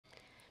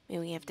May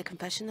we have the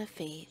confession of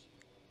faith.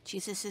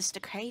 Jesus is the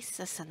Christ,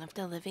 the Son of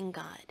the living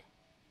God.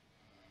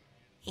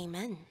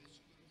 Amen.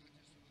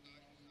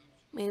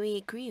 May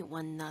we greet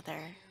one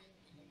another.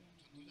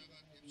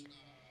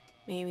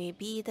 May we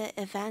be the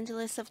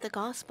evangelists of the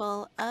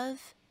gospel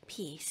of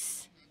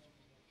peace.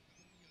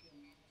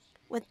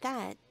 With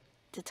that,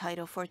 the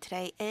title for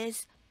today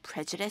is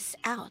Prejudice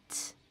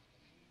Out.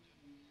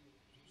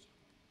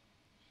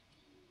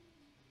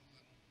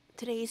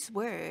 Today's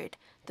word,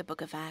 the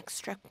book of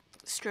Acts,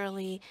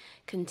 structurally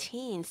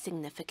contains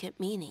significant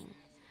meaning.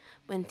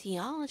 When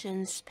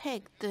theologians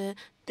pick the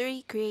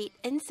three great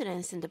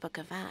incidents in the book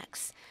of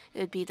Acts, it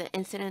would be the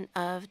incident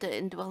of the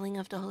indwelling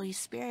of the Holy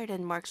Spirit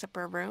in Mark's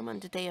upper room on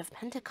the day of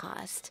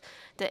Pentecost,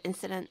 the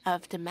incident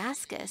of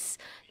Damascus,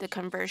 the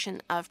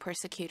conversion of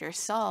persecutor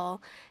Saul,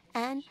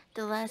 and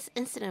the last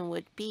incident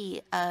would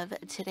be of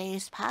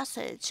today's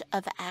passage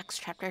of Acts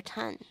chapter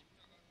 10.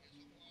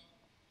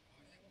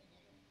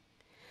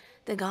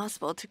 The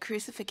gospel to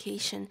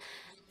crucifixion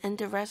and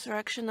the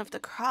resurrection of the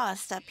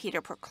cross that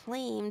Peter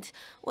proclaimed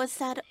was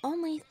that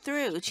only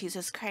through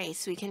Jesus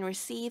Christ we can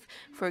receive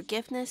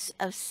forgiveness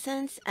of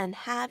sins and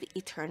have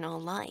eternal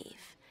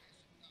life.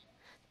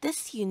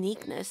 This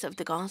uniqueness of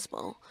the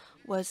gospel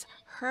was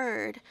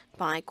heard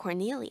by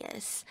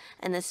Cornelius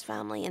and his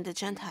family and the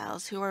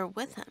Gentiles who were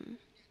with him.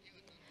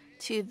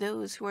 To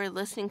those who were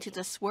listening to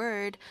this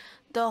word,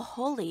 the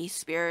Holy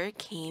Spirit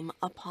came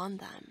upon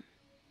them.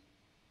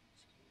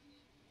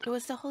 It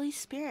was the Holy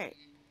Spirit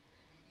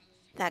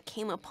that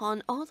came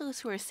upon all those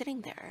who were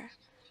sitting there.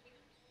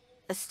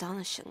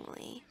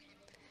 Astonishingly,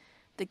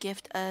 the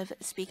gift of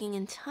speaking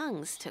in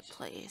tongues took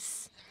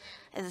place.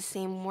 As the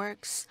same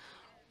works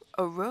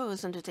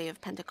arose on the day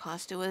of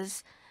Pentecost, it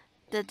was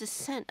the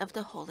descent of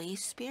the Holy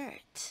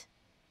Spirit.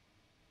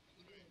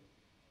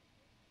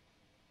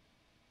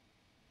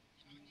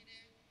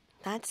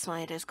 That's why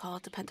it is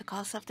called the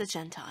Pentecost of the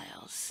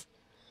Gentiles.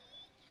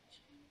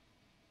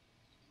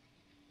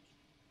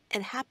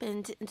 It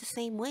happened in the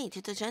same way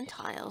to the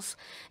Gentiles.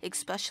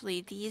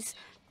 Especially these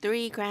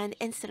three grand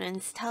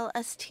incidents tell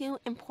us two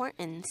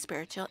important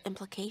spiritual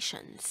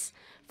implications.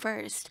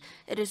 First,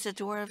 it is the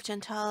door of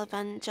Gentile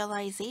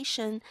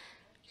evangelization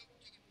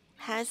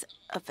has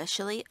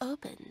officially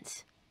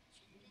opened.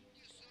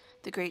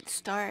 The great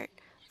start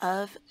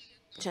of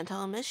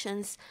Gentile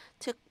missions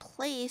took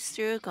place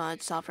through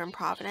God's sovereign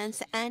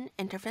providence and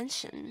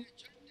intervention.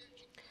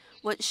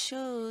 What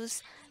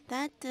shows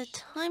that the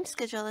time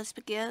schedule has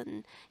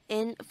begun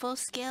in full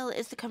scale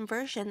is the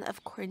conversion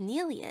of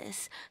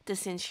Cornelius, the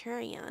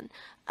centurion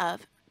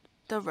of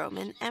the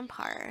Roman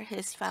Empire,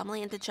 his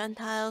family and the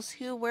Gentiles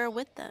who were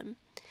with them.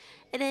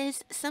 It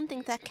is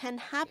something that can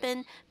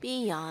happen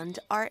beyond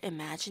our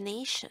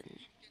imagination.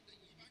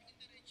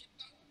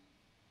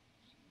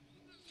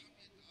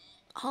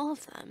 All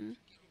of them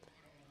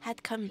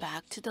had come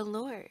back to the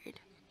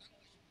Lord.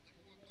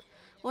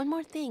 One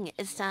more thing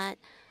is that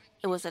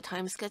it was a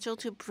time schedule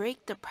to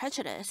break the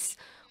prejudice,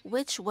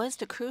 which was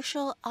the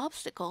crucial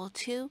obstacle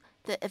to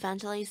the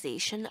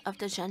evangelization of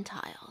the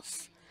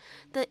Gentiles.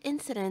 The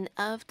incident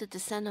of the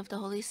descent of the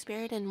Holy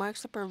Spirit in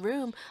Mark's upper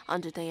room on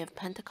the day of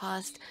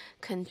Pentecost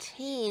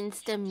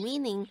contains the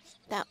meaning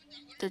that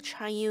the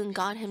triune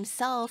God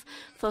himself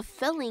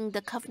fulfilling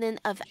the covenant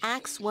of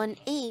Acts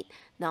 1:8,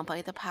 not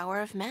by the power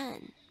of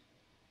man.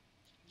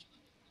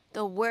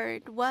 The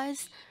word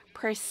was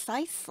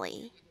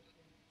precisely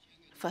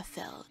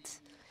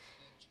fulfilled.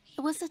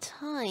 It was a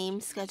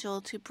time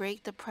scheduled to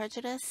break the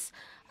prejudice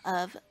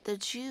of the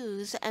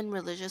Jews and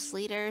religious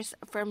leaders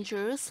from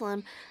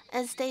Jerusalem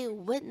as they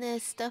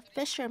witnessed the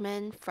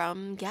fishermen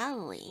from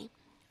Galilee,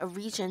 a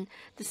region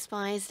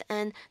despised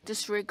and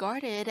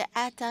disregarded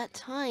at that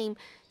time,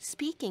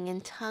 speaking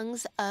in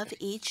tongues of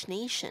each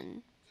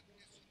nation.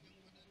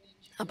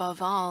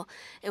 Above all,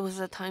 it was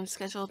a time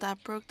schedule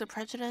that broke the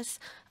prejudice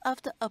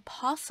of the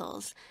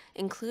apostles,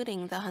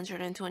 including the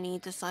 120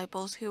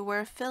 disciples who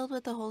were filled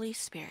with the Holy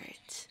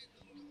Spirit.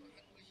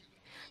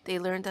 They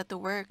learned that the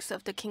works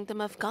of the kingdom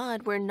of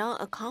God were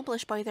not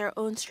accomplished by their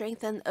own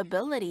strength and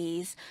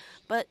abilities,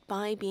 but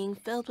by being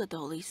filled with the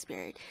Holy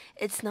Spirit.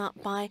 It's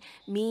not by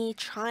me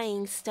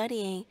trying,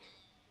 studying.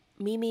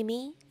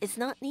 Me. It's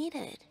not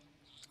needed.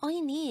 All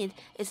you need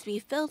is to be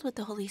filled with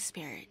the Holy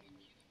Spirit.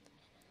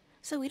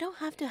 So we don't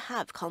have to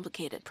have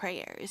complicated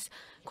prayers.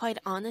 Quite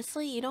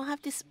honestly, you don't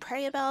have to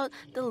pray about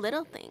the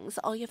little things.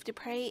 All you have to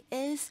pray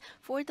is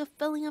for the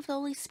filling of the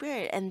Holy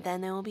Spirit, and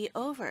then it will be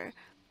over.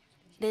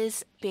 It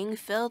is being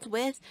filled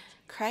with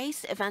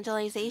Christ,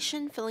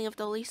 evangelization, filling of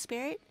the Holy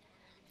Spirit,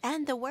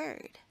 and the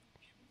Word.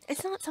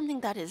 It's not something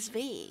that is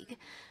vague.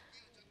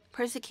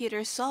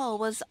 Persecutor Saul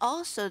was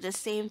also the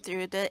same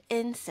through the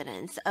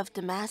incidents of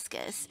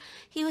Damascus.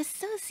 He was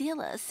so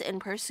zealous in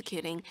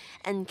persecuting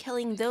and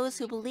killing those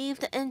who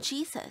believed in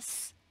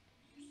Jesus.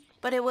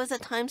 But it was a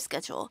time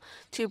schedule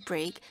to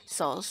break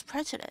Saul's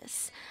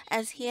prejudice,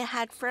 as he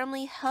had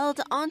firmly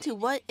held on to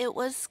what it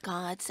was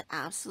God's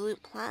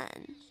absolute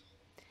plan.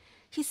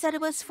 He said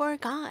it was for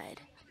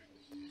God.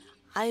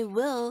 I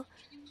will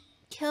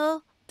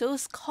kill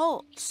those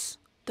cults.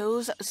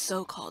 those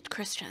so-called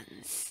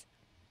Christians.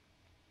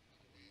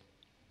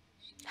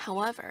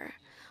 However,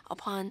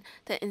 upon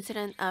the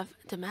incident of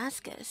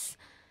Damascus,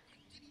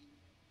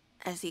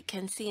 as you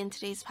can see in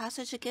today's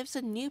passage, it gives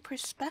a new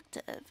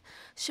perspective,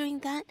 showing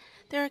that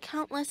there are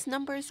countless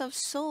numbers of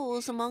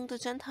souls among the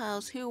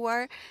Gentiles who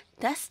are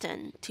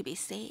destined to be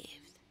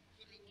saved.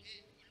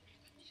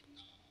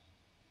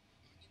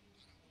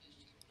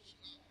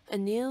 A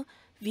new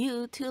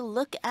view to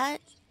look at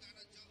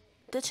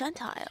the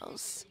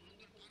Gentiles,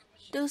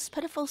 those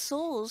pitiful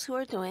souls who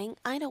are doing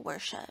idol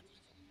worship.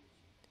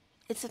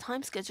 It's a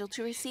time schedule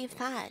to receive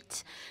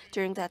that.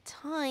 During that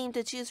time,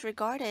 the Jews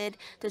regarded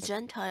the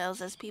Gentiles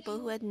as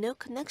people who had no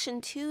connection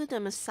to the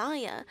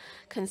Messiah,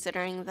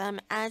 considering them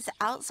as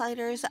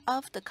outsiders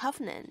of the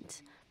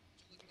covenant.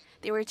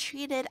 They were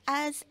treated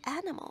as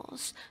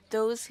animals,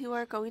 those who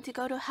are going to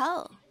go to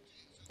hell.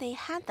 They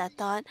had that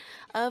thought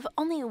of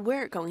only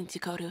we're going to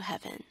go to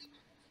heaven.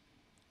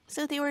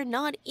 So they were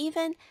not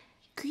even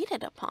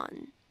greeted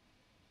upon.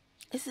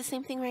 It's the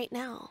same thing right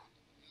now.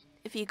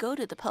 If you go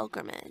to the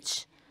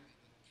pilgrimage,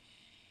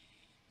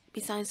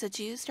 besides the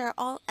Jews, they're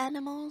all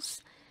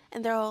animals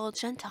and they're all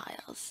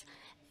Gentiles.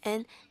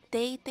 And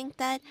they think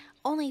that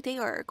only they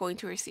are going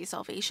to receive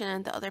salvation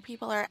and the other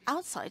people are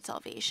outside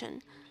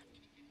salvation.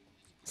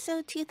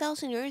 So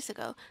 2,000 years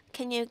ago,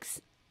 can you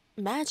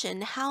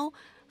imagine how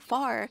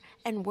far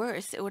and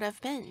worse it would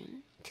have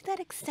been? To that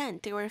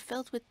extent, they were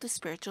filled with the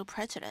spiritual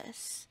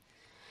prejudice.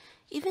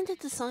 Even the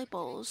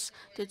disciples,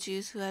 the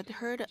Jews who had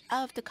heard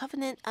of the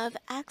covenant of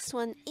Acts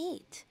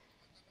 1:8,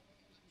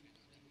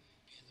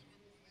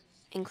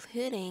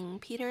 including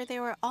Peter, they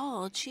were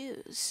all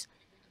Jews.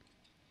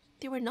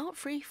 They were not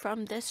free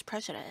from this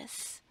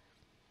prejudice.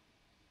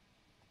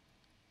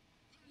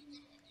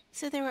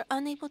 So they were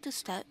unable to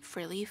step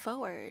freely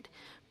forward.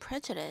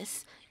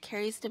 Prejudice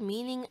carries the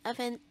meaning of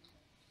an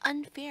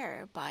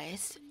unfair,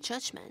 biased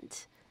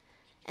judgment,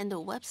 and the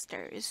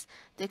Webster's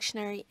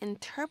dictionary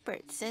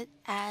interprets it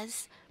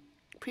as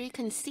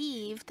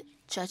preconceived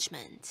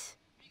judgment.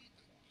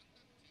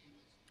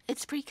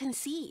 It's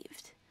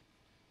preconceived.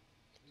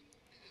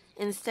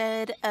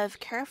 Instead of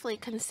carefully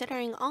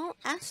considering all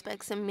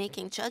aspects and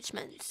making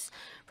judgments,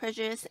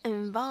 prejudice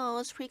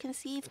involves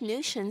preconceived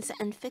notions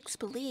and fixed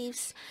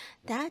beliefs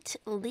that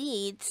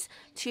leads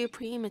to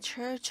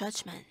premature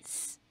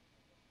judgments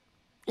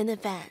in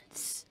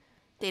advance.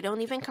 They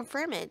don't even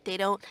confirm it. They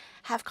don't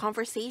have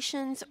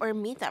conversations or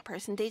meet that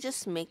person. They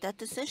just make that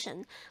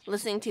decision,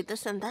 listening to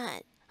this and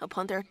that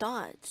upon their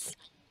thoughts.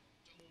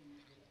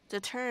 The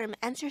term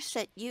answer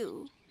set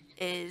you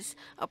is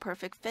a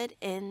perfect fit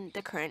in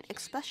the current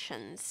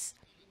expressions.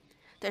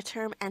 The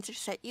term answer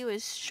set you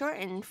is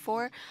shortened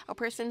for a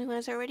person who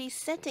has already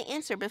said the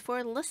answer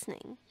before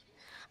listening.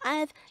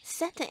 I've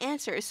set the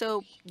answer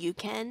so you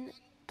can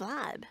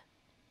blab.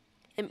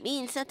 It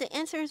means that the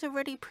answer is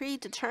already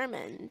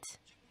predetermined.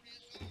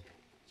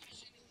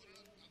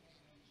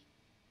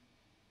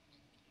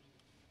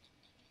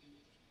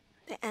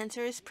 The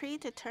answer is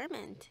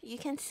predetermined. You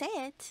can say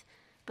it,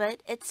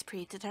 but it's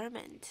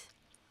predetermined.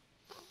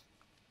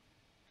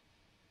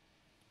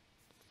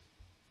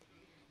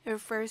 It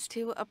refers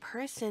to a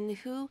person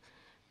who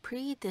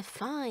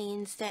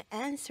predefines the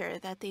answer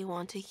that they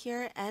want to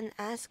hear and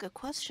ask a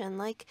question,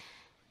 like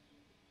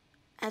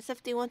as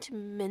if they want to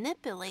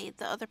manipulate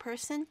the other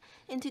person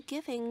into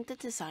giving the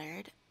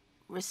desired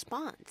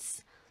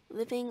response.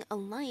 Living a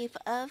life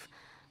of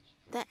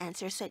the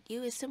answer set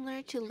you is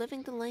similar to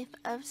living the life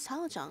of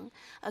Saljang,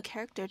 a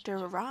character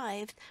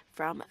derived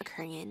from a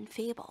Korean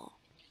fable.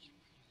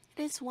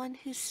 It is one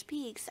who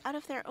speaks out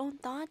of their own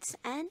thoughts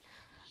and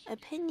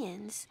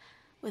opinions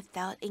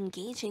without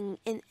engaging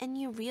in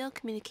any real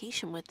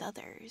communication with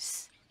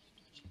others.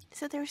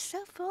 So they're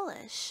so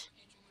foolish.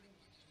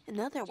 In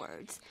other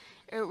words,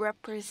 it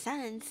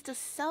represents the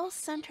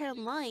self-centered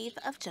life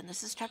of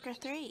Genesis chapter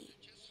 3.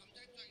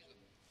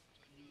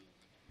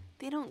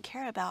 They don't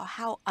care about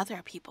how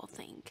other people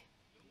think.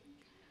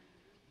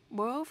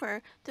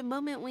 Moreover, the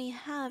moment we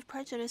have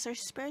prejudice, our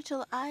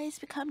spiritual eyes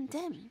become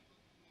dim.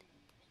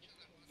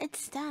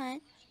 It's that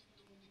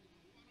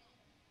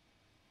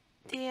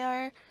they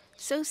are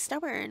so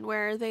stubborn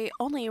where they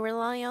only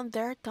rely on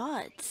their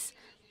thoughts.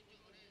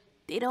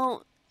 They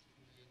don't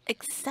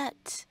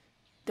accept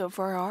the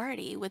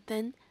variety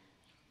within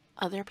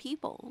other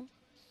people,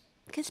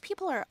 because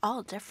people are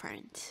all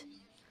different.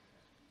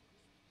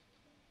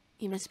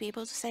 You must be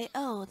able to say,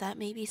 oh, that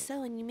may be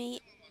so, and you may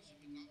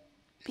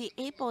be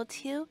able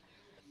to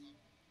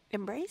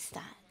embrace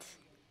that.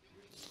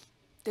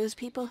 Those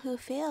people who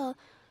fail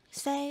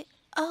say,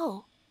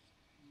 oh,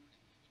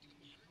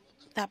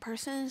 that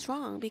person is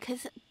wrong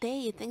because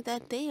they think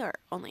that they are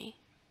only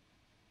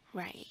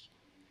right.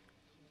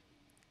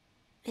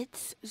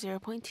 It's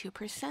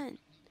 0.2%.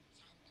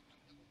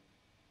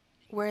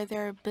 Where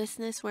their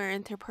business, where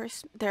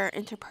their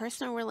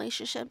interpersonal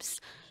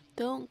relationships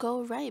don't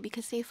go right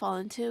because they fall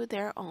into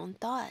their own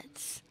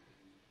thoughts.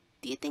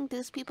 Do you think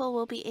those people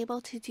will be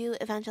able to do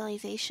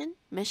evangelization,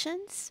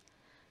 missions,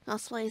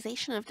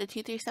 gospelization of the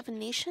 237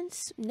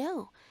 nations?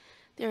 No.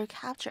 They are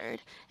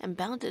captured and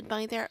bounded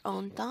by their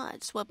own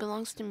thoughts. What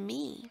belongs to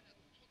me?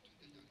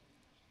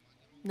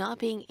 Not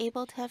being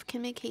able to have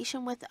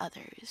communication with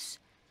others.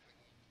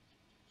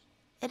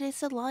 It is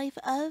the life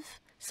of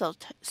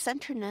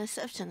self-centeredness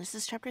of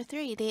Genesis chapter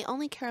 3. They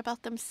only care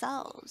about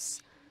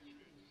themselves.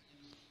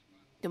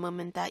 The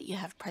moment that you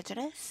have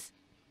prejudice,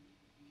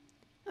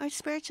 our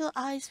spiritual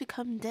eyes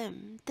become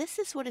dim. This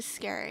is what is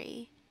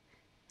scary.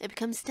 It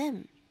becomes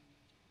dim.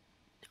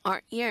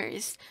 Our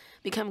ears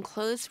become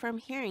closed from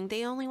hearing.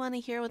 They only want to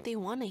hear what they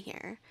want to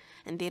hear,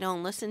 and they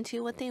don't listen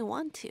to what they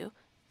want to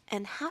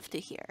and have to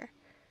hear.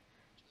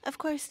 Of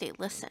course they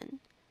listen,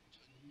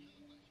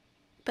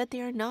 but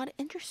they are not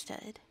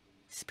interested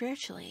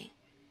spiritually.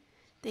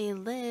 They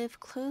live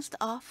closed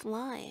off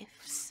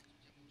lives.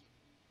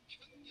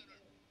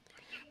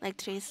 Like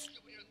today's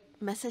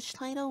message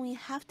title, we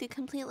have to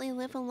completely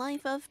live a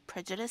life of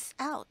prejudice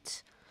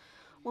out.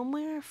 When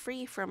we are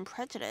free from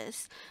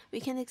prejudice, we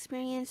can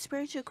experience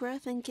spiritual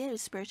growth and give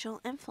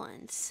spiritual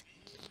influence.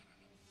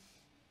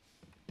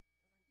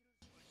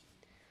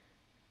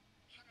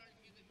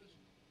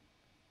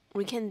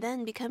 We can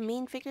then become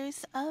main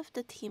figures of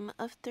the team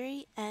of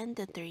three and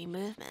the three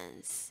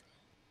movements.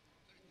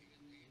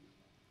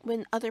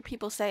 When other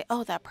people say,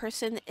 oh, that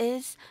person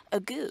is a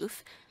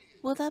goof,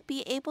 will that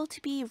be able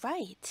to be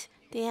right?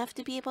 They have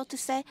to be able to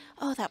say,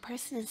 oh, that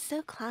person is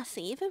so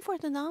classy, even for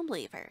the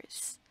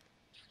non-believers.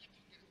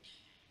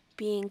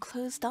 Being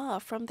closed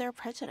off from their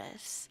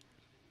prejudice.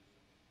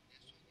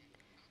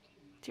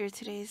 Through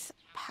today's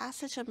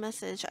passage of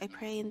message, I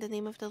pray in the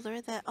name of the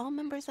Lord that all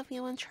members of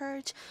Yeon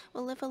Church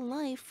will live a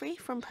life free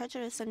from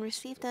prejudice and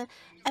receive the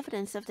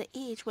evidence of the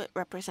age with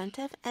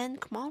representative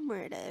and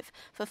commemorative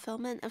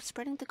fulfillment of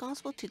spreading the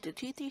gospel to the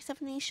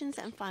 237 nations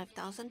and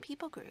 5,000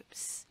 people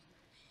groups.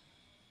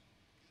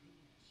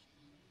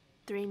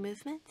 Three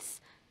movements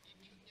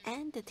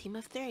and the team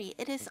of three.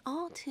 It is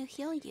all to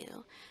heal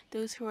you.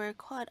 Those who are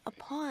caught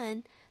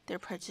upon their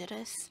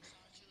prejudice,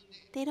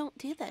 they don't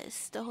do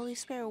this. The Holy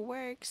Spirit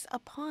works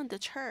upon the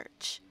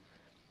church.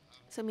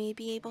 So may you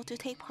be able to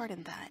take part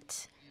in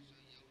that.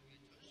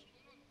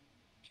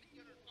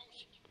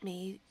 May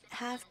you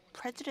have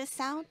prejudice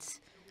out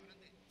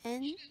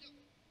and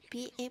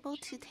be able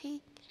to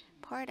take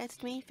part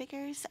as main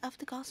figures of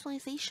the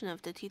gospelization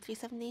of the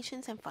 237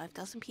 nations and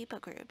 5,000 people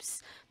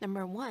groups.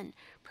 Number 1,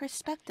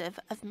 perspective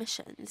of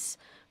missions.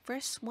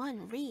 Verse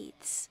 1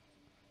 reads,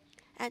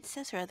 At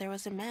Caesarea there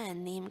was a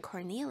man named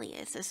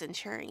Cornelius, a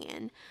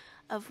centurion,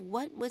 of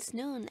what was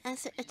known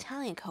as the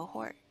Italian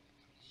cohort.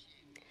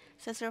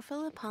 Caesarea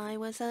Philippi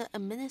was an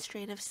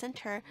administrative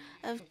center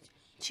of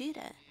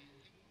Judah,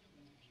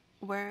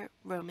 where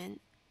Roman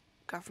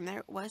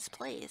governor was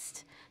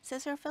placed.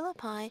 Caesarea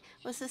Philippi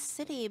was a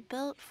city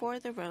built for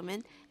the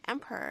Roman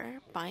emperor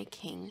by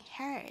King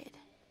Herod.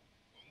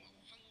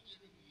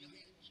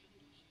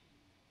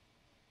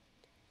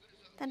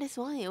 That is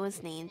why it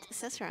was named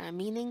Caesarea,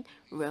 meaning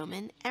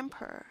Roman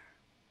emperor.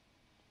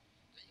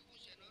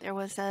 There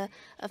was an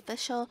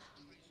official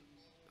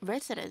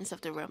residence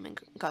of the Roman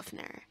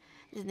governor.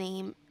 The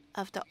name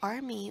of the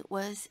army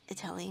was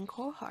Italian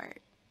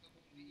cohort.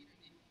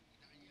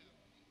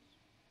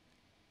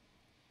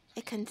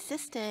 It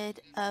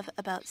consisted of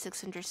about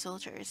 600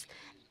 soldiers,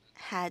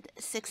 had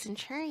 6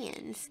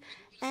 centurions,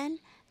 and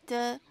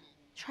the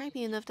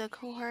tribune of the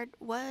cohort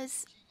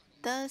was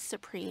the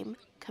supreme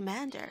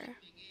commander.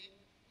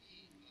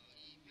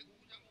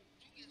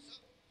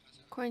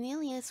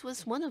 Cornelius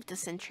was one of the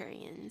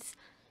centurions.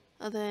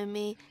 Although it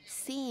may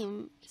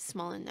seem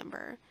small in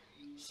number,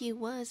 he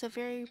was a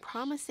very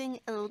promising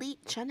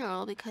elite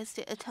general because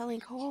the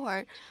Italian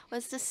cohort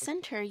was the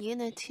center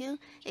unit to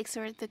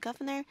exhort the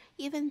governor,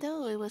 even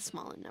though it was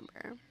small in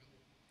number.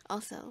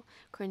 Also,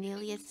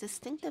 Cornelius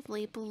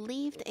distinctively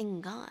believed in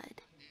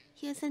God.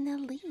 He was an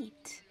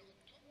elite.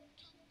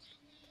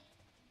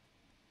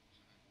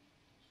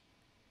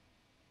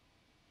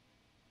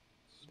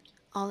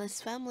 All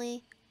his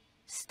family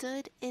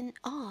stood in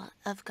awe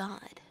of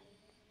God.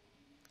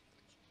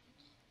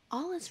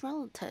 All his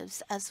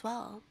relatives as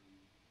well.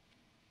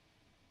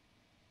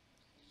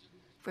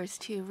 Verse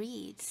 2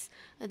 reads,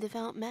 A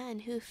devout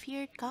man who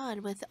feared God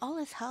with all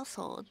his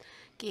household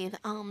gave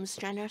alms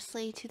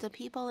generously to the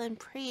people and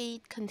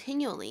prayed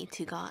continually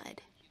to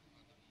God.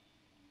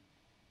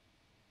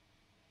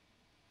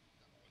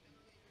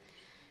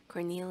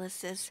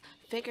 Cornelius'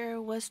 figure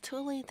was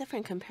totally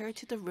different compared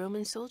to the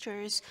Roman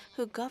soldiers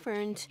who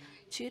governed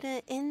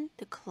Judah in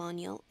the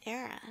colonial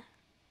era.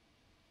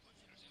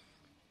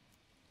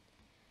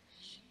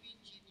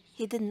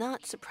 He did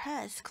not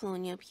suppress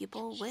colonial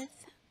people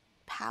with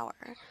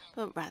power,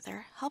 but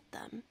rather helped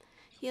them.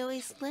 He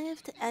always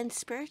lived a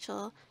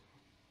spiritual,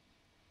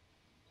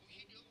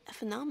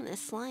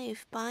 phenomenous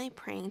life by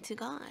praying to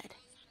God.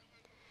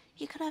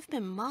 He could have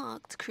been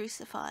mocked,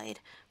 crucified,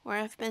 or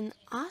have been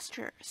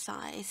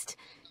ostracized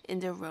in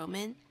the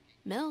Roman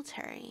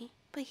military,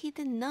 but he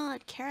did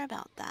not care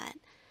about that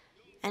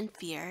and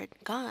feared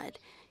God.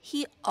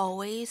 He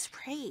always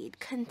prayed,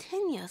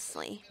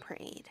 continuously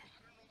prayed.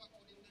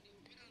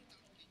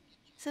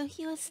 So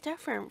he was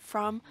different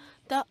from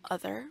the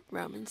other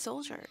Roman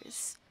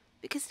soldiers,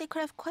 because they could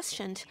have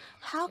questioned,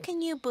 how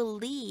can you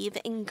believe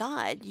in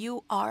God?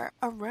 You are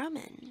a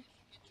Roman.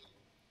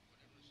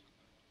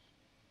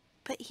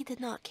 But he did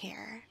not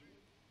care.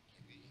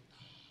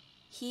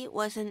 He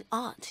was in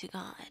awe to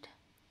God.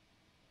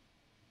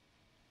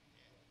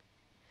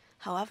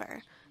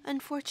 However,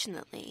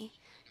 unfortunately,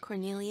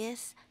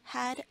 Cornelius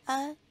had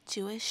a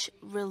Jewish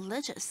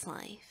religious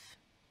life,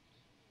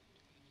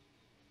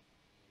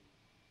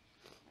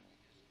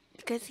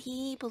 because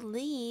he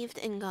believed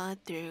in God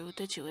through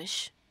the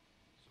Jewish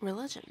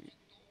religion.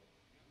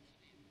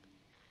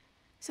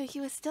 So he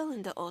was still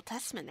in the Old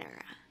Testament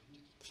era.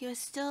 He was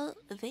still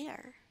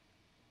there.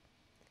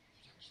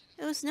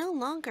 It was no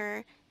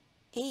longer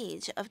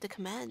age of the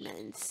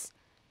commandments,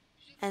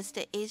 as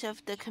the age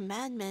of the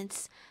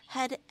commandments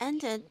had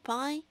ended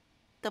by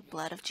the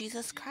blood of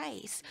Jesus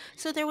Christ.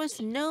 So there was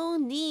no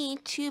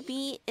need to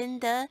be in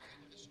the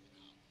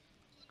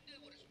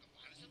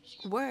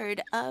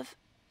word of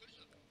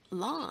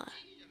law,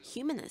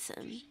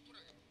 humanism.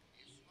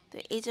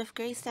 The age of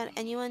grace that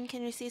anyone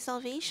can receive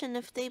salvation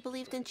if they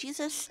believed in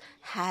Jesus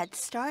had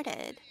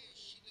started.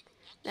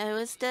 That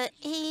was the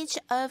age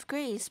of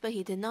grace, but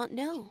he did not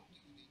know,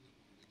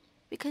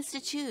 because the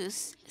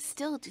Jews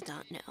still did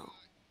not know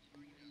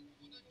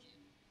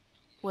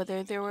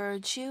whether they were a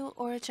Jew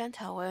or a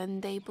Gentile.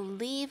 When they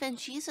believe in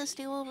Jesus,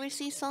 they will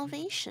receive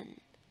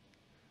salvation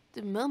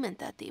the moment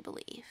that they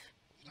believe.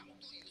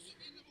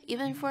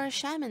 Even for a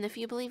shaman, if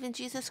you believe in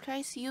Jesus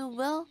Christ, you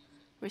will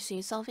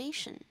receive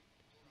salvation.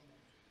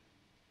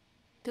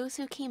 Those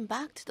who came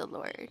back to the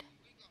Lord.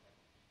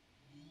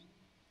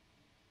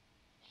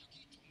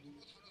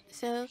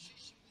 So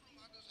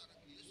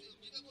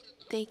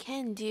they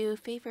can do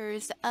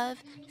favors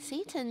of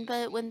Satan,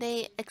 but when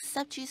they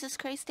accept Jesus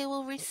Christ, they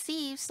will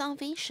receive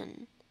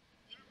salvation.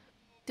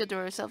 The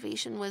door of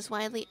salvation was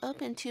widely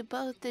open to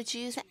both the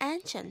Jews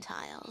and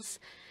Gentiles.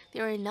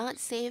 They were not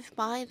saved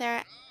by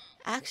their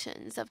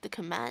actions of the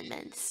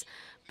commandments,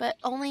 but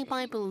only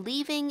by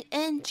believing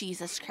in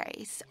Jesus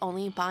Christ,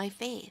 only by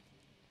faith.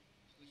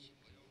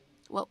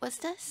 What was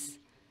this?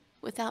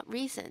 Without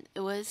reason, it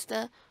was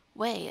the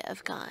way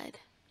of God.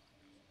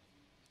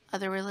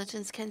 Other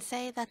religions can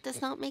say that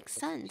does not make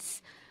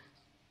sense.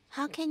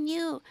 How can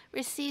you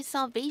receive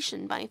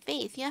salvation by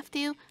faith? You have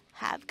to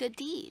have good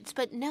deeds.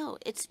 But no,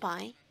 it's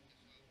by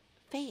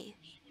faith.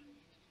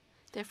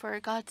 Therefore,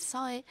 God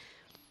saw it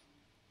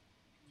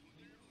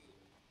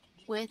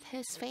with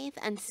his faith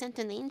and sent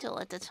an angel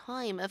at the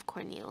time of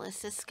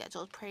Cornelius'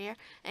 scheduled prayer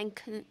and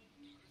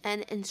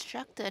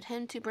instructed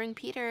him to bring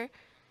Peter,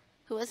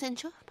 who was in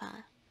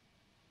Joppa.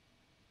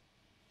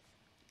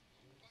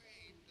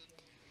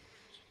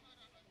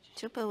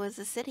 Joppa was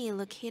a city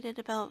located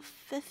about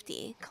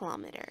 50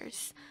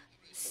 kilometers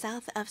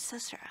south of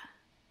Caesarea.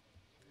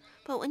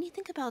 But when you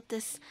think about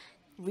this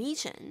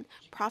region,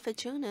 Prophet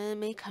Jonah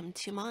may come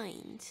to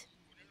mind.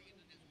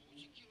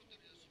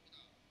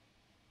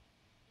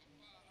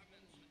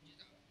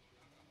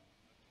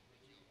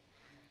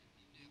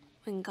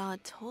 When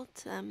God told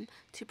them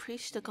to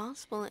preach the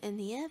gospel in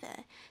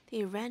Nineveh,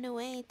 they ran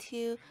away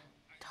to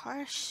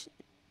Tarshish,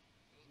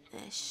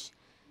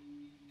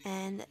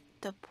 and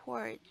the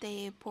port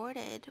they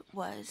boarded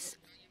was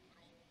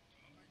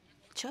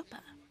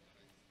Joppa.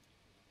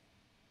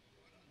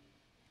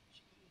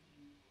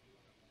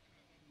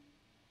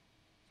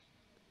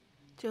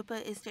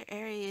 Joppa is the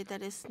area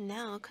that is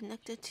now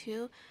connected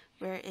to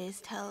where is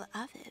Tel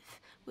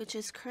Aviv, which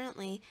is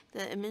currently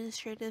the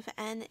administrative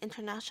and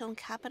international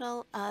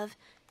capital of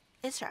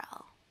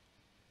Israel.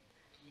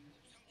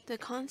 The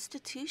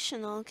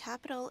constitutional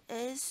capital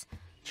is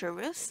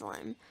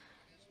Jerusalem,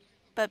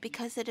 but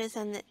because it is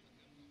in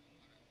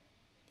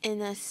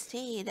a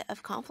state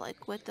of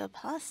conflict with the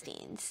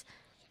Palestinians,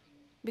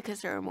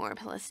 because there are more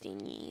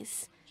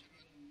Palestinians,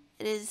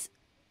 it is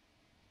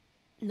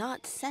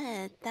not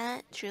said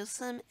that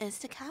Jerusalem is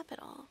the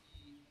capital.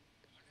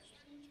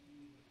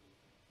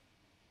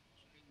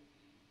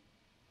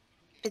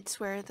 It's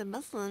where the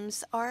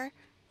Muslims are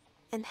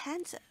in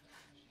hands of.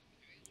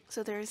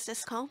 So there is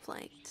this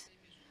conflict.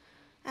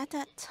 At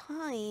that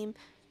time,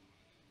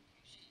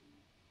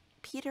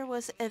 Peter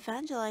was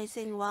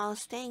evangelizing while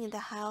staying in the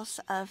house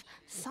of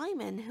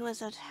Simon, who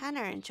was a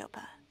tanner in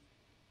Joppa.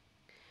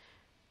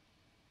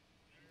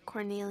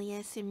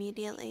 Cornelius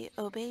immediately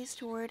obeys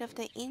the word of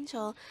the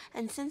angel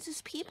and sends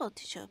his people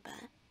to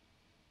Joppa.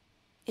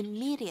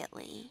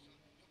 Immediately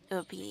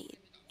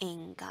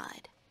obeying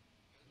God.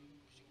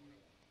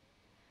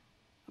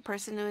 A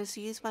person who is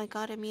used by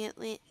God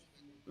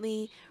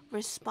immediately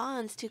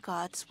responds to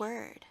God's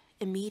word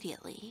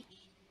immediately.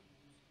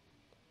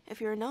 If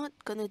you're not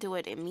going to do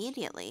it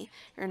immediately,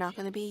 you're not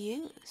going to be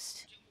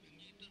used.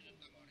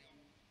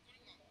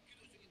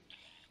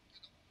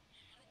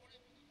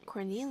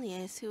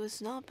 Cornelius, who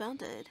was not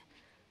bounded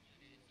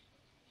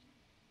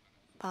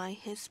by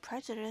his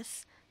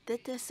prejudice,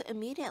 did this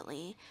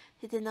immediately.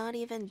 He did not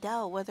even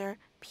doubt whether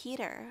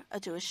Peter, a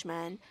Jewish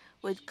man,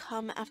 would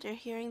come after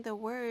hearing the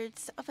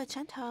words of a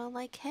Gentile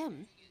like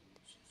him.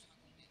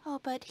 Oh,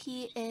 but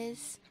he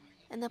is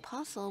an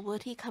apostle.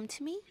 Would he come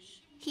to me?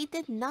 He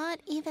did not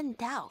even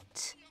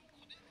doubt.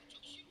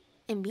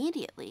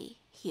 Immediately,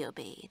 he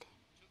obeyed.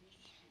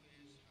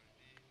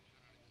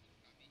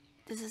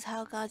 This is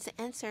how God's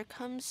answer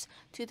comes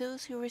to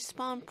those who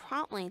respond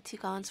promptly to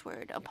God's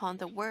word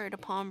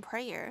upon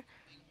prayer.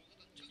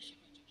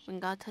 When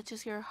God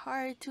touches your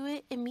heart, do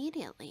it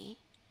immediately.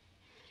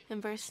 In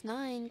verse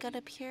 9, God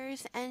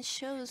appears and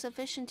shows a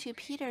vision to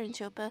Peter in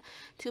Joppa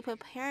to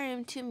prepare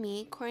him to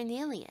meet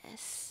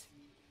Cornelius,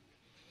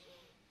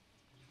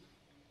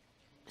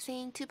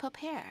 saying to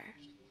prepare.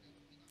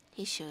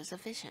 He shows a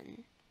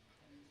vision.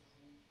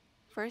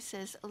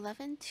 Verses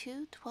 11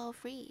 to 12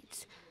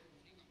 reads,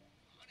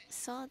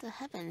 saw the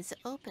heavens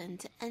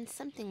opened and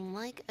something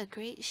like a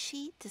great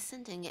sheet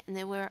descending, and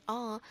there were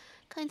all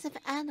kinds of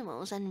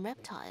animals and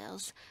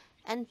reptiles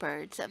and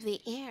birds of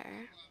the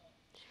air.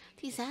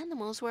 These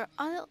animals were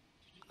all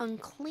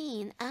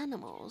unclean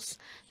animals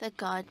that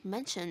God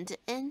mentioned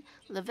in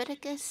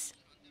Leviticus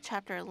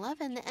chapter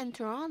 11 and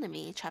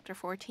Deuteronomy chapter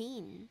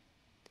 14.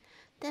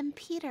 Then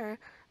Peter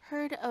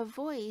heard a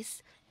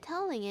voice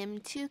telling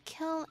him to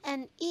kill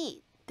and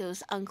eat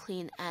those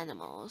unclean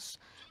animals.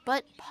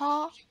 But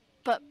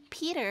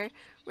Peter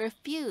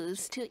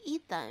refused to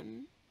eat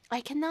them.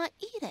 I cannot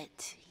eat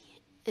it,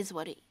 is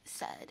what he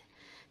said.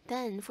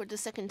 Then, for the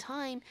second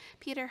time,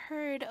 Peter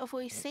heard a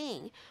voice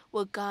saying,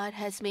 what God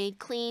has made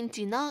clean,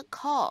 do not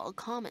call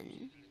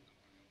common.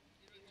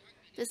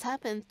 This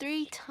happened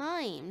 3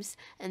 times,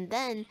 and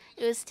then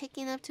it was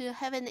taken up to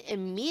heaven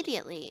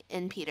immediately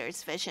in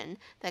Peter's vision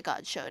that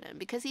God showed him,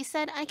 because he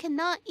said, I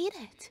cannot eat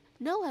it.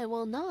 No, I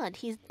will not.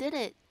 He did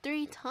it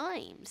 3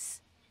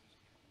 times.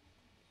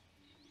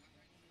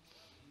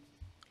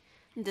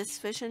 This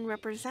vision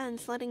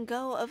represents letting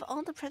go of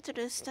all the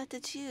prejudice that the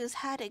Jews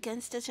had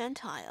against the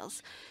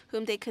Gentiles,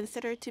 whom they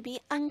considered to be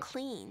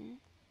unclean.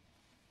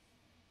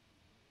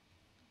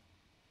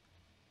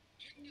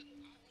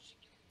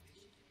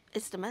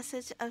 It's the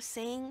message of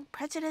saying,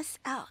 prejudice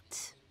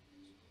out.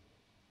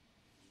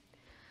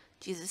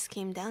 Jesus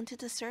came down to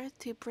this earth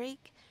to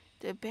break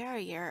the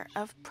barrier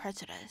of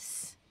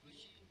prejudice.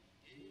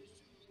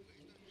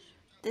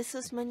 This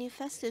was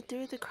manifested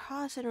through the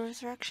cross and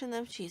resurrection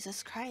of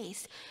Jesus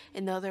Christ.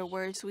 In other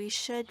words, we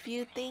should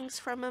view things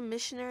from a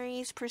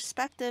missionary's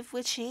perspective,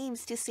 which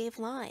aims to save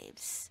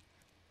lives.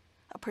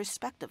 A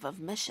perspective of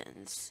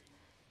missions.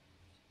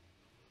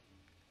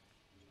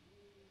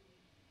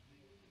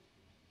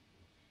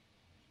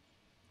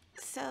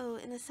 So,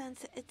 in a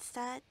sense, it's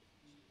that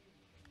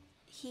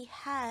he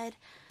had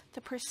the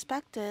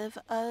perspective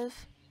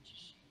of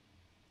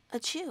a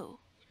Jew.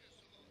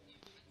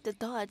 The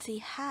thoughts he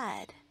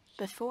had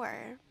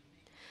before.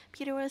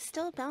 Peter was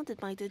still bounded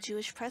by the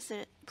Jewish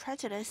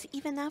prejudice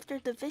even after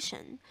the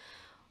vision,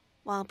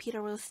 while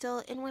Peter was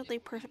still inwardly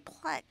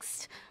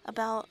perplexed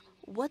about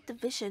what the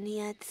vision he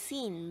had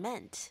seen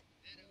meant.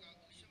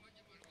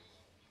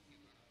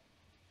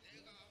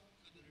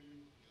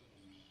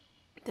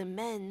 The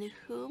men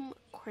whom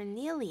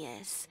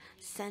Cornelius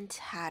sent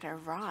had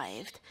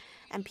arrived,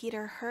 and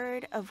Peter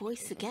heard a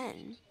voice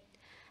again.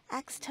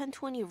 Acts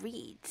 10:20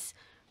 reads,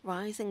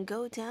 rise and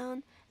go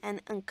down and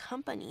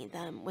accompany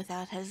them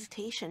without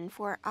hesitation,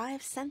 for I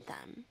have sent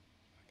them.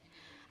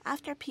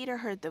 After Peter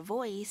heard the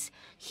voice,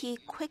 he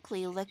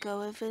quickly let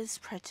go of his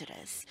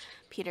prejudice.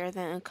 Peter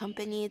then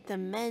accompanied the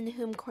men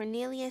whom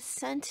Cornelius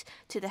sent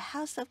to the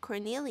house of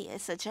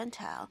Cornelius, a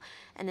Gentile,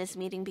 and his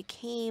meeting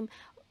became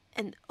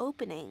an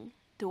opening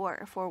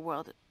door for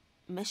world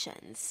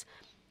missions.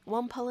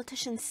 One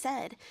politician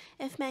said,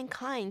 if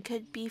mankind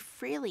could be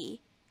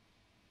free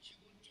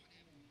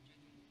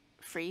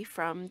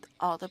from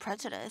all the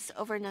prejudice,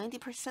 over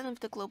 90% of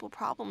the global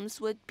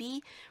problems would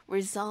be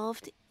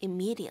resolved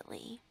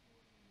immediately.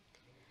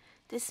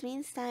 This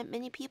means that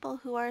many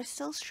people who are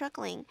still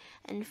struggling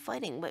and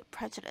fighting with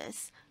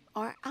prejudice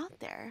are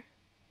out there.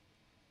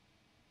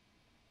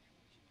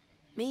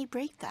 May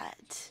break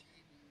that.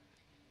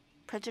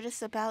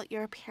 Prejudice about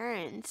your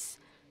parents,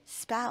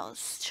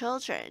 spouse,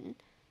 children,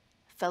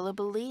 fellow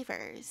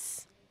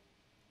believers.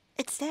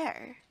 It's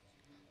there,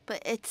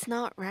 but it's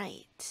not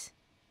right.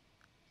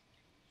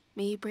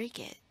 May you break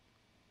it.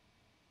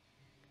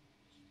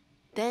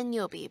 Then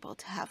you'll be able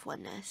to have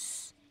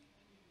oneness.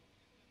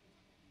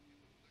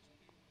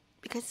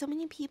 Because so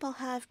many people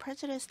have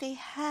prejudice, they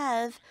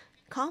have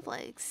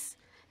conflicts.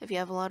 If you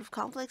have a lot of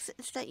conflicts,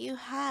 it's that you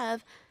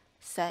have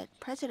set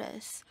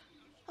prejudice.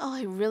 Oh,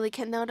 I really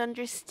cannot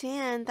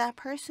understand that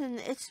person.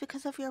 It's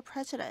because of your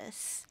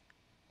prejudice.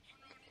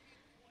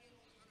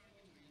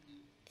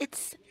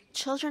 It's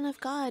children of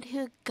God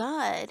who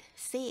God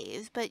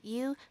saves, but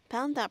you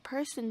bound that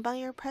person by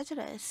your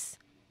prejudice.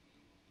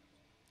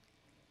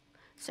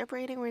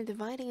 Separating or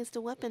dividing is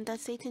the weapon that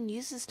Satan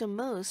uses the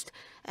most,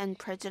 and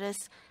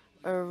prejudice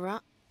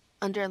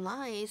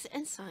underlies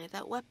inside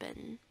that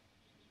weapon.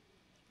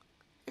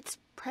 It's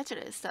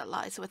prejudice that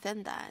lies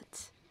within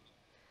that.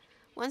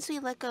 Once we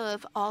let go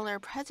of all our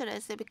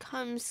prejudice, it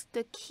becomes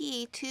the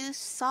key to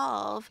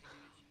solve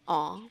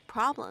all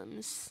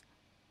problems.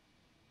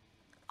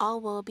 all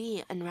will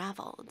be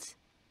unraveled.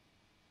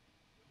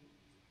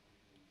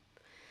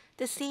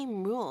 The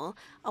same rule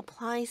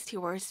applies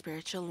to our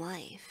spiritual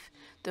life.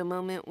 The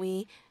moment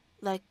we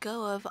let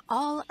go of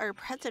all our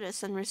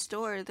prejudice and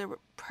restore the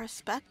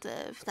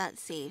perspective that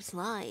saves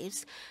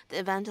lives, the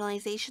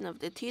evangelization of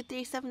the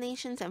 237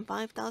 nations and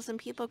 5,000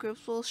 people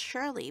groups will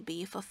surely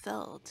be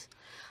fulfilled.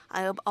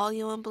 I hope all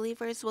you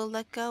unbelievers will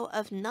let go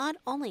of not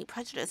only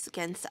prejudice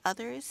against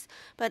others,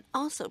 but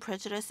also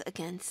prejudice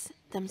against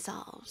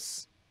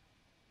themselves.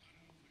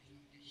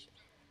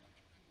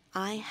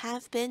 I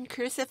have been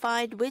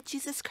crucified with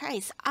Jesus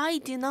Christ. I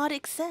do not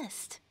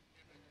exist.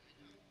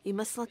 You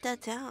must let that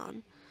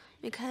down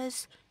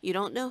because you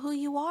don't know who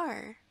you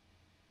are.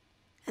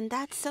 And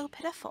that's so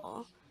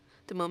pitiful.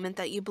 The moment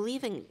that you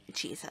believe in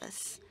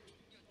Jesus,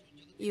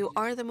 you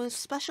are the most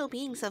special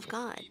beings of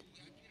God.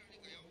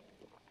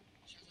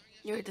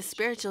 You're the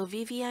spiritual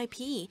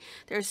VVIP.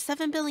 There are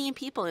 7 billion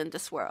people in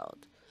this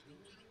world.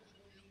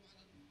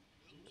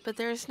 But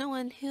there's no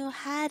one who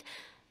had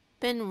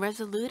been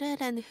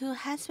resoluted and who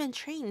has been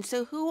trained.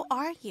 So who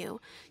are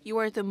you? You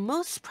are the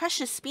most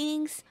precious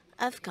beings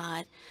of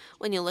God.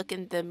 When you look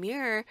in the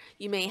mirror,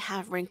 you may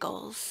have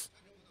wrinkles.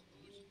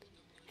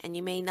 And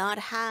you may not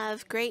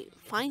have great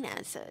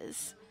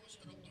finances.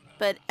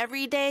 But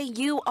every day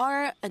you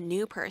are a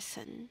new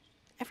person.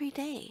 Every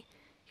day.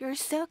 You're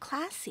so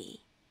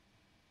classy.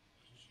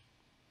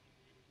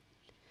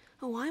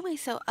 Why am I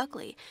so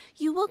ugly?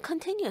 You will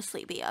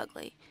continuously be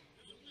ugly.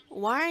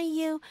 Why are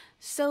you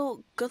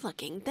so good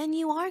looking? Then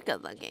you are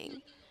good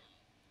looking.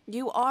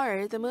 You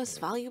are the most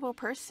valuable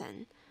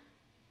person.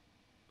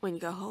 When you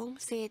go home,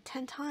 say it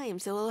 10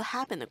 times. It will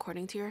happen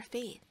according to your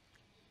faith.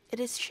 It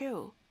is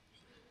true.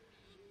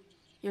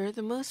 You're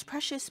the most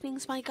precious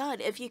beings by God.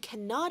 If you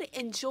cannot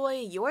enjoy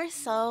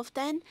yourself,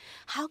 then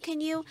how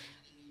can you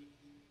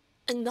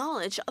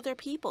acknowledge other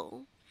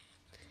people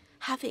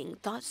having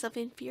thoughts of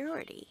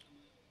inferiority?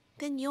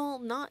 Then you'll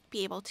not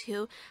be able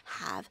to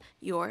have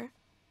your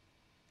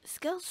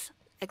skills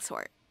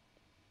exhort.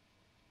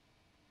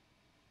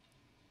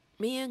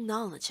 May you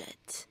acknowledge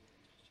it.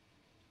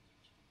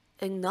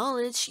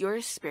 Acknowledge your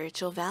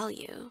spiritual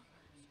value.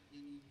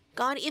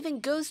 God even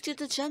goes to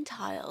the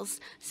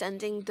Gentiles,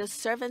 sending the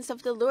servants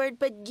of the Lord,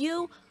 but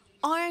you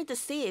are the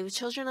saved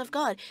children of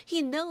God.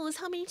 He knows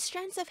how many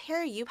strands of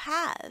hair you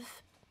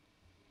have.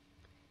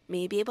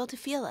 May you be able to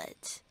feel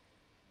it.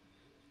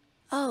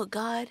 Oh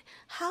God,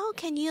 how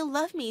can you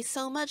love me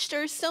so much?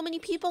 There are so many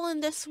people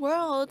in this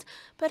world,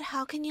 but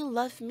how can you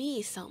love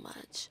me so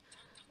much?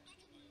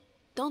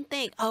 Don't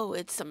think, oh,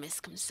 it's a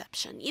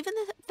misconception. Even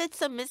if it's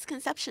a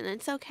misconception,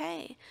 it's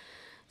okay.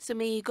 So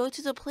may you go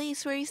to the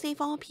place where you save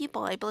all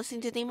people. I bless in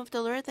the name of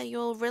the Lord that you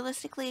will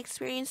realistically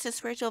experience the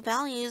spiritual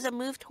values and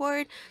move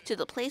toward to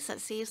the place that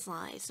saves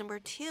lives. Number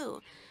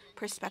 2,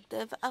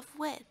 perspective of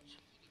width.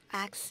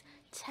 Acts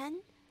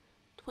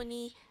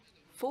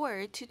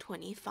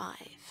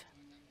 10:24-25.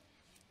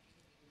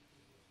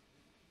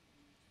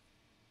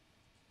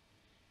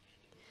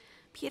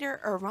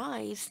 Peter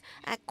arrives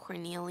at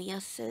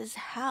Cornelius's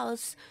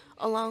house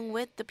along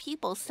with the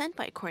people sent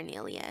by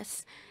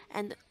Cornelius,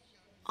 and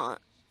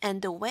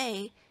the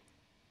way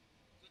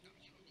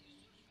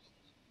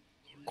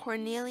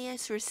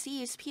Cornelius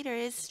receives Peter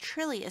is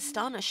truly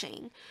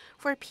astonishing.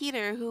 For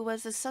Peter, who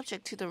was a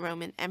subject to the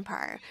Roman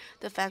Empire,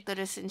 the fact that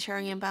a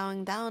centurion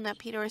bowing down at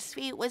Peter's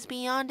feet was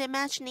beyond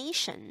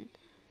imagination.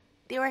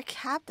 They were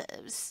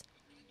captives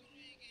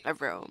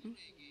of Rome.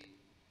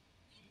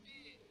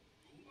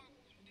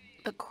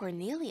 But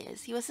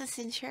Cornelius, he was a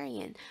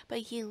centurion, but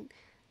he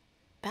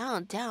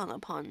bowed down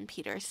upon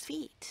Peter's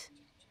feet.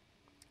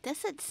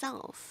 This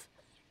itself,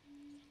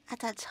 at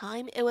that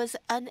time, it was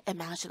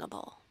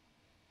unimaginable.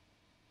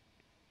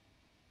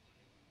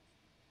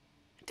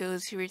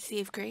 Those who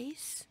receive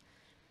grace,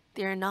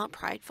 they are not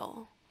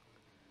prideful.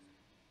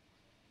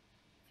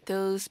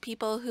 Those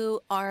people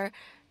who are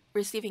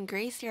receiving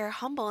grace, they are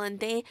humble and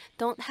they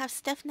don't have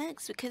stiff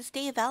necks because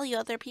they value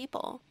other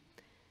people.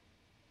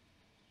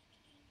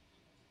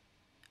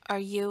 Are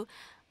you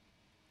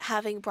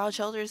having broad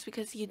shoulders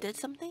because you did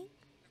something?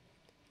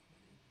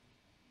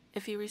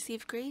 If you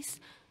receive grace,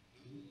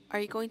 are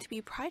you going to be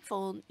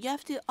prideful? You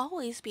have to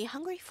always be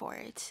hungry for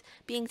it,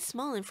 being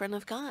small in front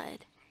of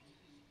God.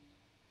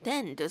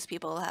 Then those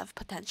people have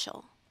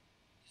potential.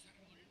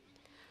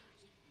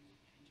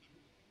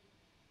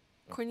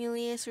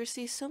 Cornelius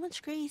received so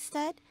much grace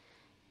that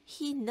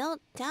he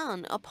knelt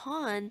down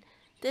upon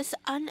this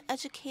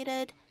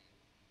uneducated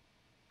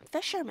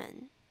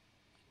fisherman.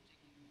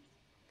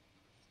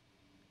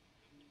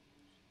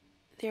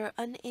 They're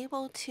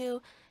unable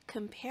to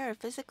compare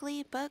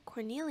physically, but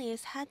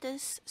Cornelius had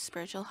this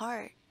spiritual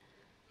heart.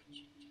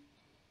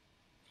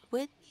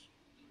 With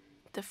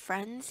the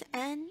friends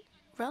and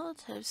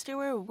relatives, they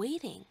were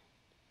waiting.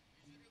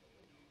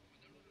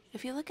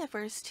 If you look at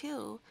verse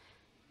 2,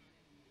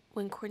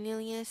 when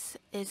Cornelius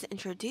is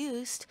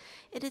introduced,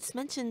 it is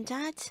mentioned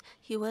that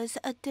he was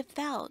a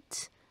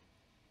devout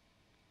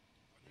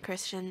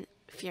Christian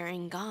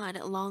fearing God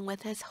along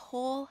with his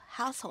whole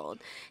household.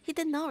 He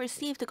did not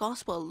receive the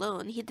gospel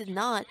alone. He did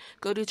not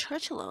go to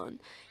church alone.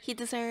 He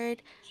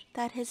desired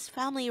that his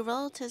family,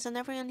 relatives, and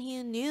everyone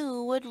he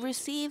knew would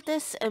receive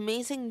this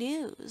amazing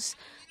news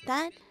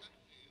that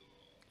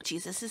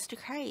Jesus is the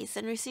Christ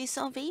and receive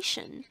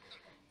salvation.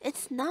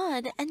 It's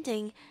not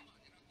ending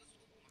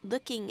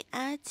looking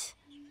at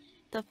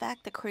the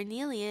fact that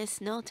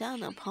Cornelius knelt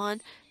down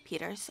upon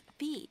Peter's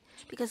feet.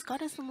 Because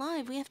God is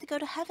alive, we have to go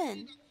to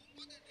heaven.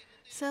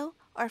 So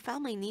our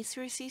family needs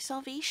to receive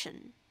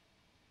salvation.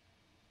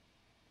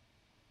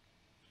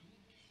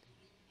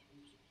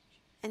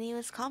 And he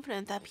was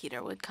confident that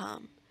Peter would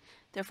come.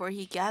 Therefore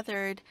he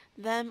gathered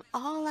them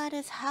all at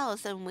his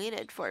house and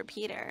waited for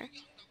Peter.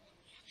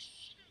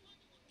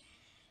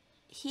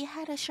 He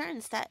had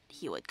assurance that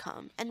he would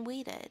come and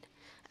waited.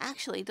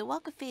 Actually, the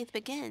walk of faith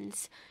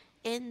begins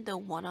in the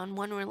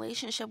one-on-one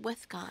relationship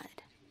with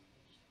God.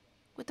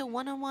 With the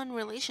one-on-one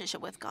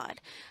relationship with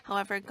God.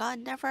 However, God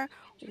never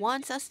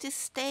wants us to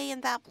stay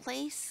in that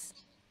place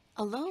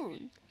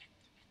alone.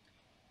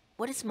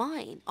 What is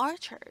mine? Our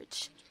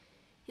church.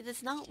 He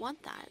does not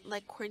want that.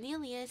 Like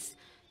Cornelius,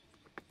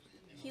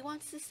 he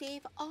wants to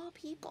save all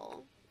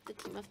people. The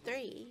team of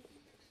 3.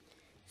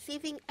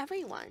 Saving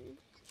everyone.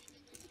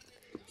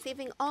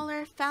 Saving all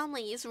our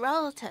families,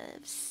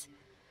 relatives.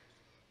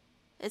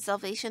 Is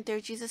salvation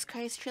through Jesus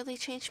Christ truly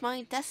changed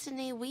my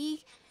destiny?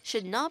 We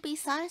should not be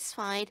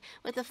satisfied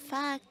with the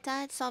fact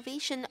that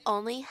salvation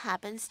only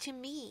happens to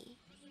me.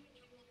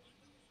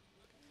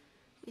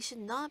 We should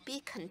not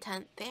be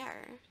content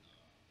there.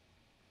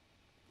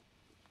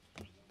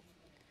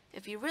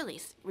 If you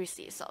really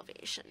receive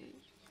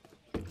salvation,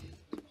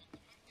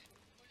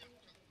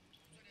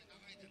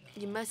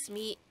 you must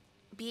be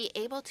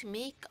able to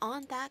make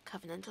on that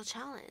covenantal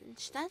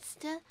challenge. That's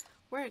the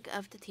work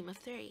of the team of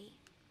 3.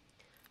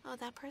 Oh,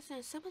 that person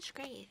has so much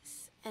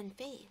grace and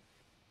faith.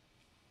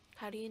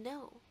 How do you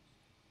know?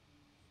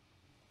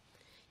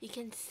 You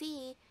can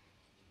see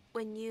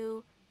when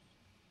you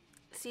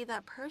see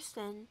that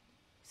person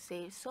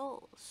save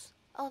souls.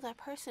 Oh, that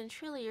person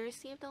truly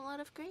received a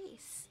lot of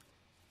grace.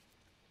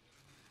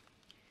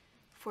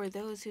 For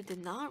those who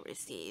did not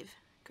receive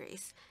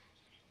grace,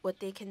 what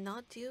they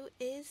cannot do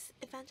is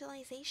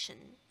evangelization.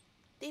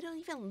 They don't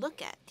even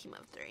look at team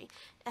of 3.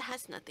 It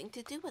has nothing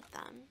to do with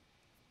them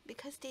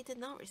because they did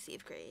not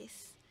receive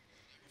grace.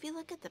 If you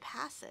look at the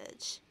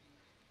passage,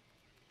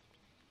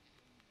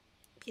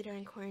 Peter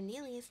and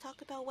Cornelius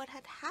talk about what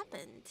had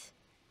happened,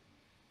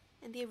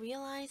 and they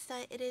realize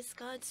that it is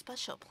God's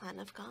special plan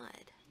of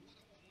God.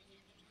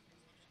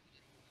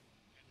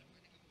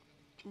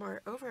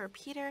 Moreover,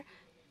 Peter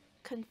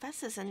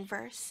confesses in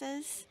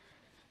verses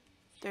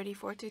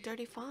 34 to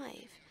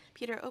 35.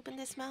 Peter opened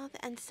his mouth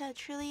and said,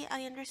 "Truly,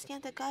 I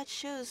understand that God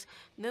shows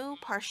no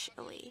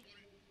partiality.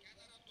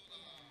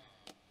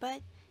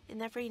 But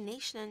in every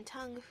nation and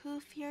tongue, who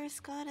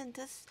fears God and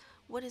does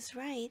what is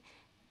right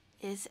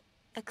is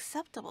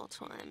acceptable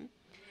to him."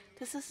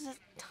 This is a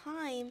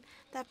time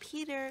that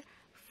Peter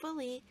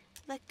fully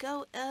let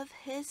go of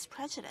his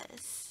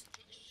prejudice.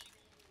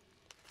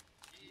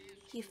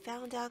 He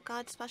found out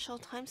God's special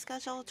time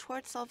schedule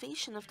towards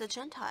salvation of the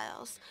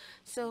Gentiles.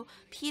 So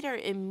Peter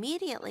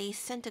immediately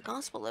sent the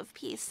gospel of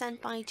peace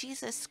sent by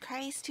Jesus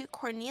Christ to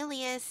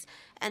Cornelius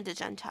and the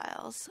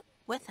Gentiles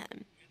with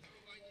him.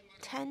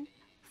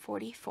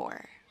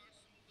 10:44.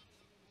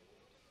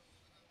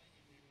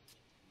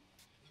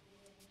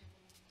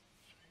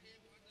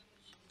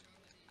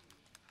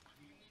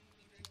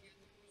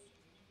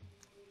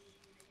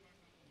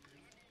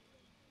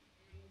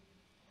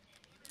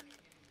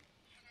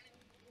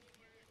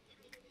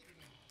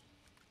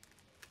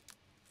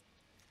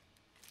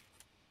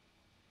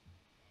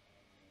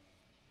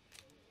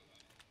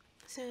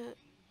 So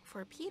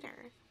for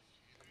Peter,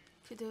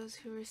 to those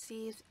who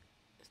received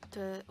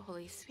the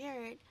Holy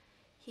Spirit,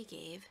 he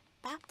gave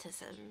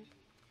baptism.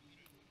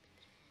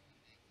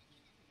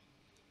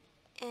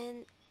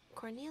 And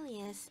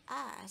Cornelius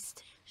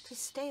asked to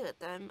stay with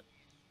them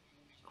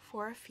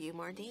for a few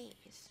more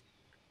days.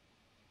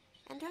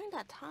 And during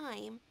that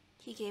time,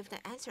 he gave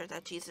the answer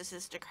that Jesus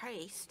is the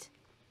Christ.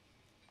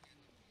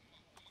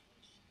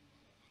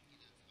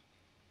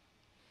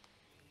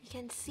 You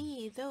can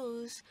see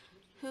those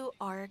who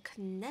are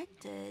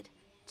connected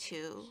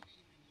to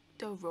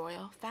the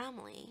royal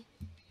family.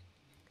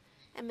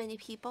 And many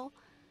people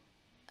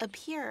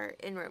appear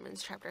in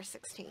Romans chapter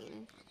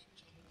 16.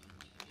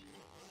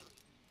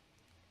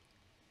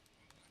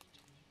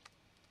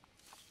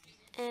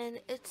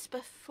 And it's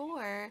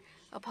before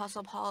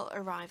Apostle Paul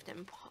arrived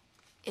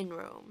in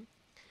Rome.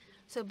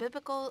 So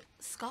biblical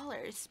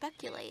scholars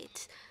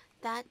speculate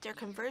that their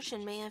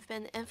conversion may have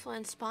been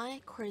influenced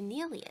by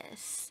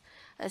Cornelius,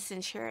 a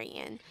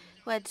centurion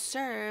who had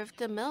served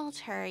the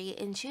military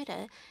in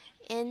Judah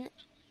and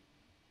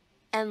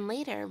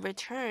later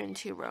returned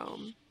to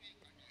Rome.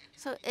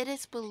 So it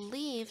is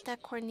believed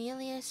that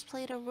Cornelius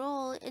played a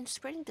role in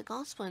spreading the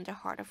gospel in the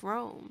heart of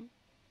Rome.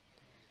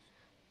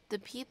 The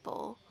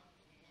people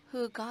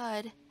who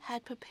God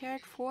had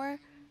prepared for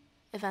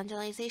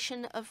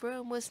evangelization of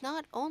Rome was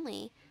not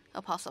only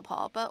Apostle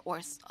Paul, but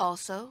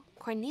also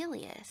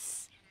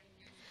Cornelius.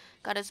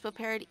 God has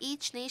prepared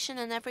each nation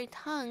and every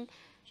tongue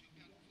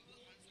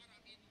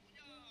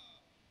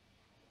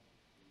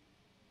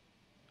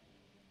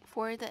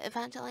for the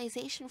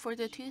evangelization for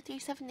the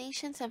 237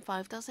 nations and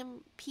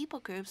 5,000 people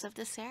groups of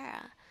this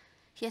era.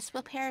 He has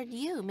prepared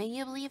you. May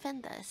you believe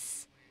in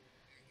this.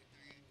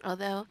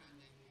 Although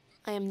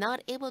I am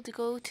not able to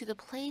go to the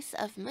place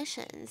of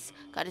missions,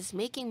 God is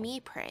making me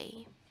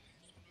pray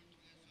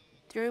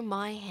through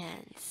my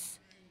hands.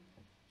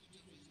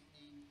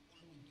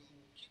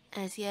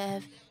 As you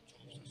have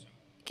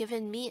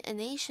given me a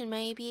nation,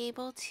 may I be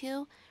able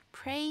to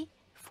pray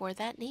for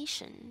that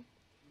nation.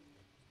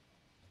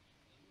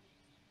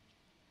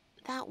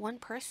 That one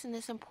person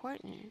is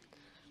important.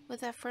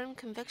 With a firm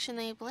conviction,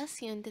 I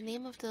bless you in the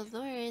name of the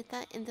Lord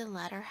that in the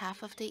latter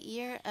half of the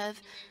year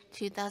of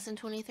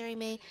 2023,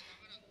 may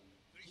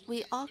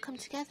we all come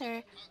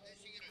together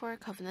for a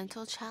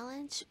covenantal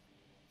challenge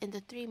in the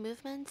three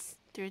movements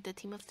through the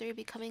team of three,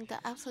 becoming the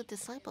absolute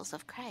disciples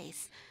of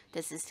Christ.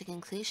 This is the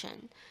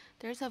conclusion.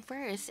 There's a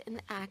verse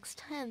in Acts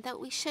 10 that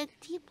we should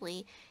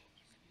deeply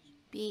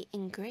be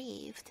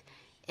engraved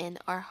in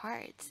our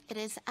hearts. It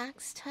is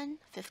Acts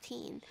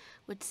 10:15,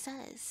 which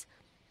says,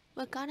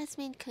 "What God has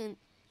made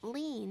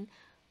clean,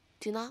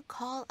 do not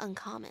call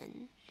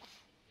uncommon."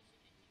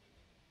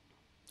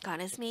 God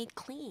has made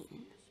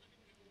clean.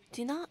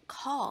 Do not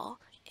call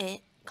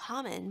it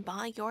common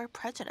by your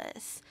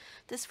prejudice.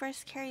 This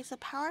verse carries a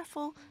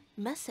powerful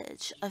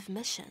message of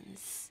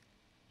missions.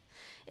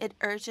 It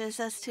urges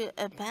us to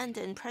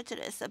abandon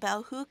prejudice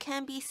about who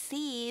can be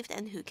saved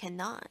and who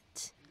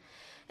cannot.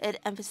 It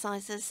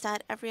emphasizes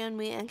that everyone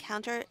we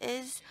encounter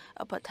is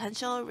a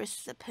potential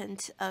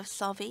recipient of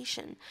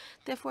salvation.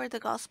 Therefore, the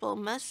gospel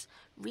must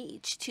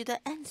reach to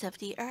the ends of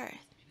the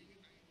earth.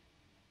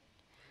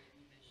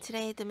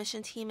 Today, the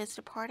mission team is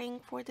departing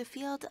for the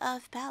field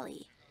of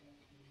Bali,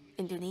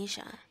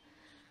 Indonesia.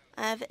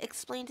 I have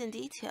explained in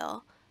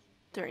detail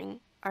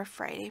during our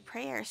Friday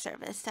prayer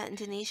service that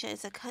Indonesia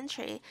is a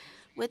country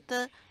with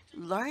the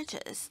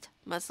largest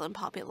Muslim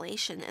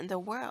population in the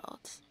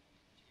world.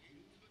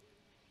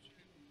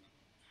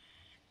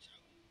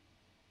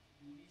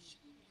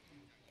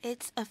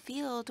 It's a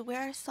field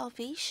where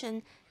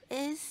salvation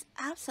is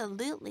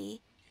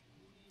absolutely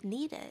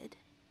needed.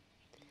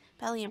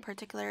 Bali in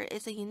particular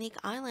is a unique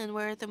island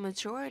where the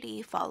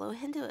majority follow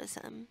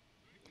Hinduism.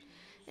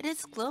 It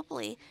is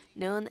globally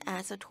known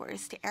as a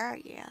tourist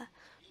area,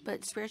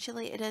 but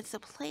spiritually it is a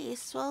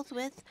place filled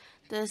with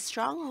the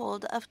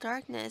stronghold of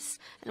darkness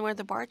and where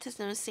the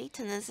baptism of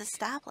Satan is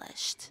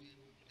established.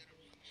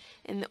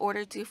 In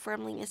order to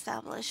firmly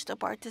establish the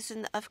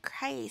baptism of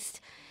Christ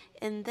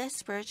in this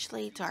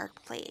spiritually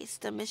dark place,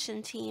 the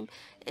mission team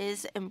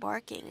is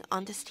embarking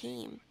on this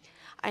team.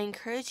 I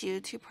encourage you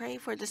to pray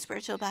for the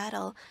spiritual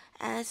battle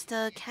at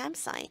the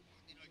campsite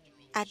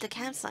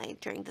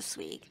during this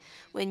week.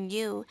 When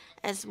you,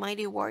 as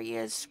mighty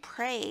warriors,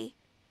 pray,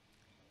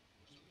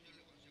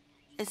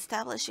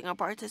 establishing a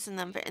baptism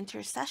of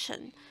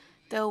intercession,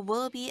 there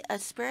will be a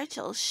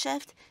spiritual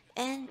shift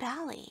in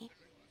Bali.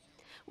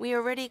 We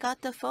already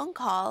got the phone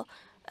call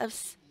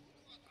of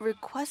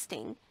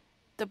requesting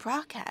the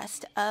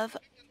broadcast of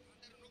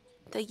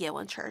the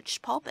Yeon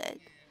Church pulpit.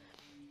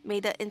 May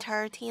the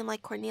entire team,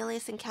 like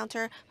Cornelius,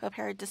 encounter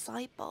prepared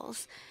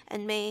disciples,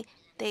 and may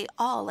they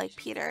all, like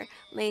Peter,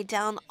 lay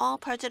down all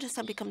prejudice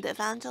and become the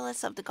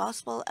evangelists of the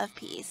gospel of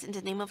peace. In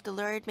the name of the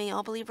Lord, may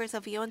all believers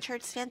of Yeon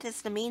Church stand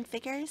as the main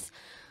figures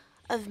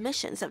of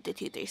missions of the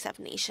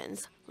 237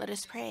 nations. Let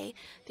us pray.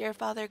 Dear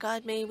Father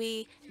God, may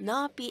we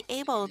not be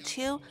able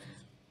to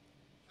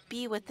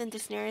be within the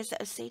snares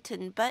of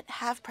Satan, but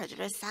have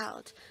prejudice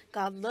out.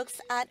 God looks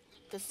at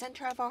the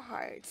center of our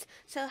hearts.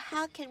 So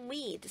how can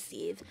we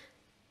deceive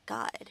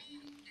God?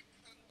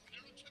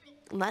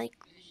 Like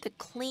the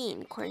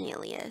clean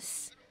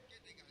Cornelius,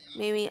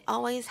 may we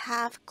always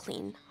have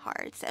clean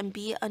hearts and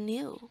be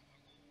anew.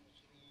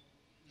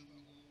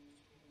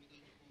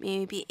 May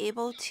we be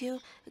able to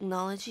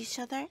acknowledge each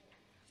other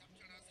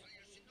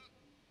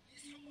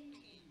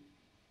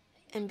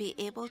and be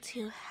able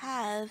to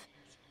have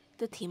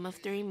the team of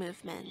three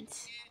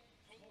movement.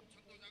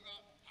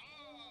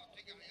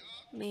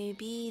 May we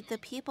be the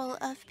people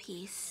of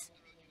peace.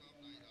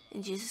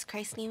 In Jesus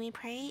Christ's name we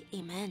pray,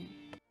 amen.